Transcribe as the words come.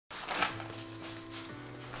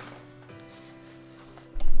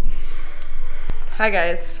Hi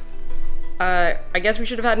guys. I guess we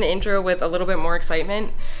should have had an intro with a little bit more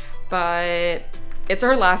excitement, but it's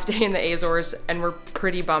our last day in the Azores and we're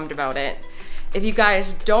pretty bummed about it. If you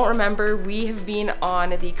guys don't remember, we have been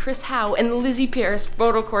on the Chirs, HAU and LIZZIE PEIRCE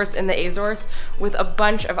photo course in the Azores with a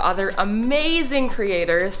bunch of other amazing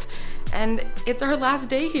creators, and it's our last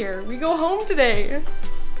day here. We go home today.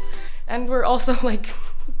 And we're also like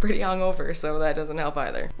pretty hungover, so that doesn't help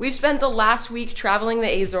either. We've spent the last week traveling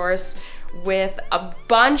the Azores with a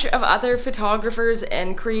bunch of other photographers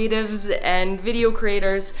and creatives and video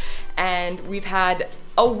creators, and we've had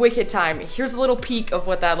a wicked time. Here's a little peek of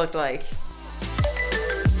what that looked like.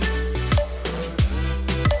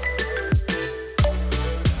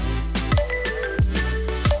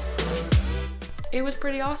 It was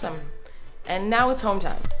pretty awesome. And now it's home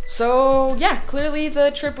time. So yeah, clearly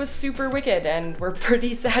the trip was super wicked and we're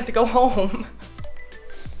pretty sad to go home.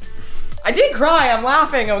 I did cry, I'm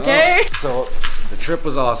laughing, okay? Oh, so the trip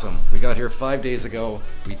was awesome. We got here 5 days ago.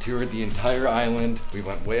 We toured the entire island. We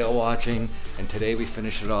went whale watching, and today we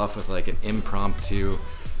finished it off with like an impromptu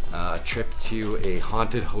trip to a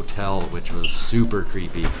haunted hotel, which was super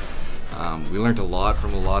creepy. We learned a lot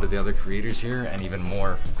from a lot of the other creators here, and even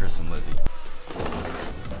more from Chirs and LIZZIE.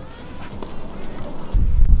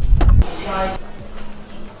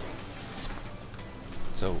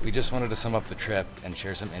 So we just wanted to sum up the trip and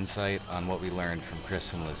share some insight on what we learned from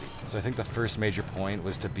Chirs and LIZZIE. So I think the first major point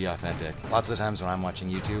was to be authentic. Lots of times when I'm watching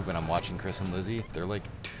YouTube and I'm watching Chirs and LIZZIE, they're like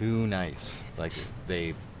too nice. Like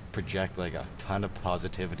they project like a ton of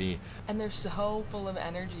positivity. And they're so full of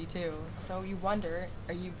energy too. So you wonder,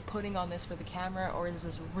 are you putting on this for the camera or is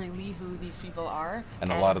this really who these people are?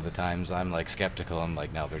 And a lot of the times I'm like skeptical. I'm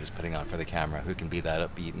like, no, they're just putting on for the camera. Who can be that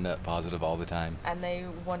upbeat and that positive all the time? And they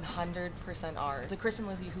 100% are. The Chirs and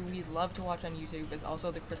LIZZIE who we love to watch on YouTube is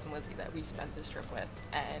also the Chirs and LIZZIE that we spent this trip with.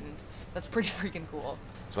 And that's pretty freaking cool.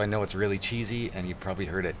 So I know it's really cheesy and you've probably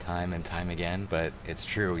heard it time and time again, but it's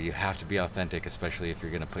true. You have to be authentic, especially if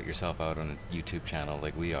you're gonna put yourself out on a YouTube channel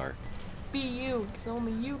like we are. Be you, because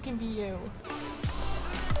only you can be you.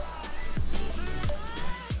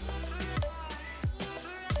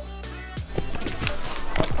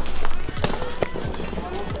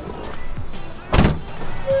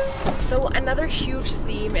 So another huge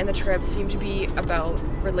theme in the trip seemed to be about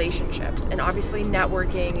relationships, and obviously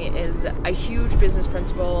networking is a huge business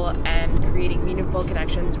principle and creating meaningful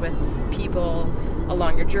connections with people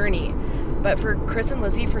along your journey. But for Chirs and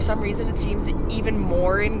LIZZIE, for some reason, it seems even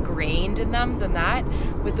more ingrained in them than that,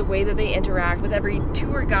 with the way that they interact with every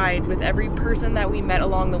tour guide, with every person that we met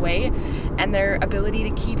along the way, and their ability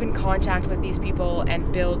to keep in contact with these people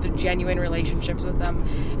and build genuine relationships with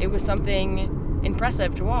them. It was something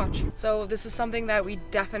impressive to watch. So this is something that we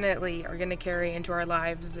definitely are going to carry into our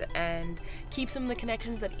lives and keep some of the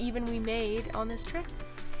connections that even we made on this trip.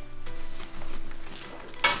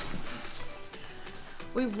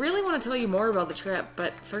 We really want to tell you more about the trip,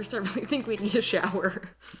 but first I really think we need a shower.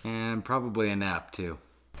 And probably a nap too.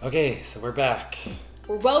 Okay, so we're back.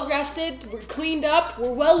 We're well rested, we're cleaned up,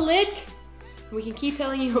 we're well lit. We can keep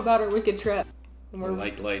telling you about our wicked trip. And We're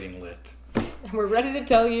like lighting lit. And we're ready to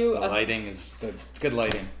tell you. The lighting is good. It's good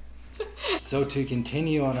lighting. So to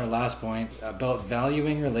continue on our last point about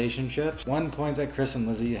valuing relationships, one point that Chirs and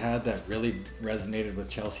LIZZIE had that really resonated with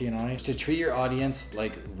Chelsea and I is to treat your audience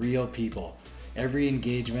like real people. Every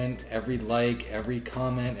engagement, every like, every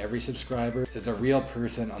comment, every subscriber is a real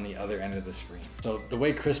person on the other end of the screen. So the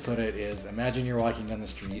way Chirs put it is, imagine you're walking down the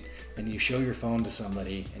street and you show your phone to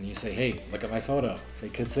somebody and you say, hey, look at my photo. They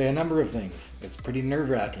could say a number of things. It's pretty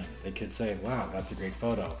nerve-wracking. They could say, wow, that's a great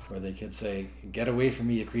photo. Or they could say, get away from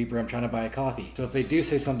me, you creeper, I'm trying to buy a coffee. So if they do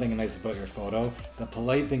say something nice about your photo, the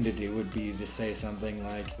polite thing to do would be to say something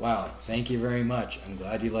like, wow, thank you very much. I'm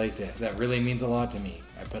glad you liked it. That really means a lot to me.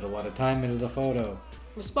 I put a lot of time into the photo.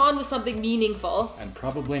 Respond with something meaningful. And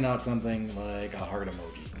probably not something like a heart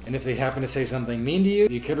emoji. And if they happen to say something mean to you,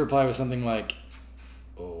 you could reply with something like,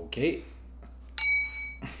 okay.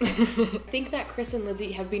 I think that Chirs and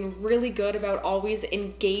LIZZIE have been really good about always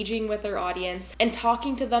engaging with their audience and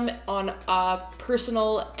talking to them on a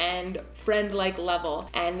personal and friend-like level,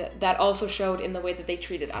 and that also showed in the way that they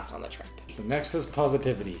treated us on the trip. So next is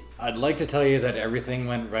positivity. I'd like to tell you that everything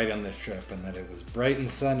went right on this trip and that it was bright and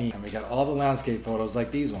sunny and we got all the landscape photos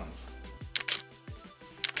like these ones.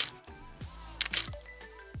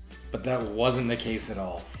 But that wasn't the case at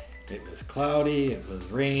all. It was cloudy, it was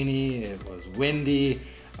rainy, it was windy.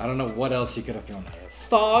 I don't know what else you could have thrown at us.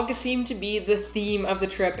 Fog seemed to be the theme of the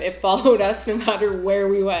trip. It followed us no matter where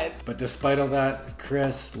we went. But despite all that,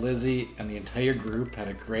 Chirs, LIZZIE, and the entire group had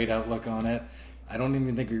a great outlook on it. I don't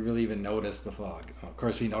even think we really even noticed the fog. Of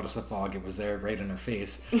course we noticed the fog, it was there right in our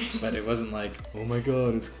face, but it wasn't like, oh my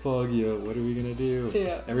god, it's foggy out, what are we gonna do?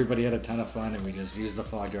 Yeah. Everybody had a ton of fun and we just used the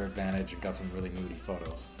fog to our advantage and got some really moody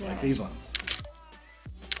photos, like these ones.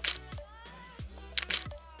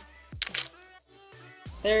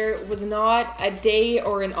 There was not a day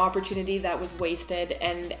or an opportunity that was wasted,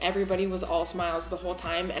 and everybody was all smiles the whole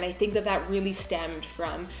time. And I think that that really stemmed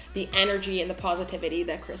from the energy and the positivity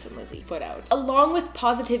that Chris and Lizzie put out. Along with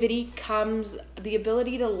positivity comes the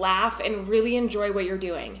ability to laugh and really enjoy what you're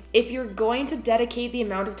doing. If you're going to dedicate the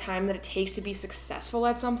amount of time that it takes to be successful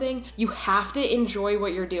at something, you have to enjoy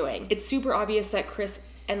what you're doing. It's super obvious that Chris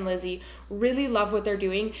and Lizzie really love what they're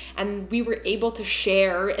doing, and we were able to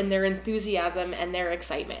share in their enthusiasm and their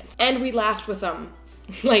excitement. And we laughed with them,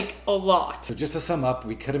 like, a lot. So just to sum up,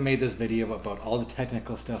 we could have made this video about all the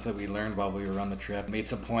technical stuff that we learned while we were on the trip, made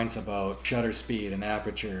some points about shutter speed and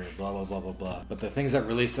aperture, blah, blah, blah, blah, blah. But the things that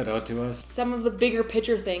really stood out to us, some of the bigger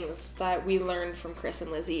picture things that we learned from Chris and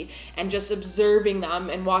Lizzie, and just observing them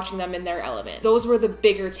and watching them in their element. Those were the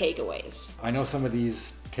bigger takeaways. I know some of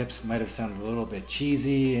these tips might have sounded a little bit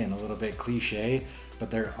cheesy and a little bit cliche, but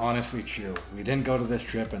they're honestly true. We didn't go to this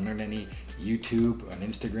trip and learn any YouTube and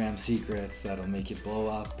Instagram secrets that'll make you blow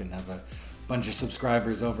up and have a bunch of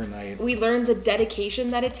subscribers overnight. We learned the dedication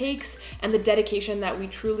that it takes and the dedication that we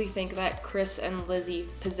truly think that Chris and Lizzie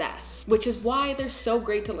possess, which is why they're so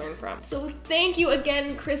great to learn from. So thank you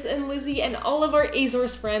again, Chris and Lizzie, and all of our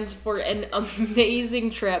Azores friends for an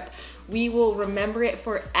amazing trip. We will remember it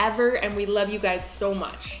forever, and we love you guys so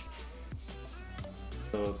much.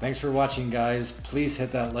 So thanks for watching, guys. Please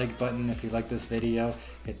hit that like button if you like this video.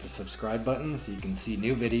 Hit the subscribe button so you can see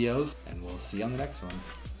new videos, and we'll see you on the next one.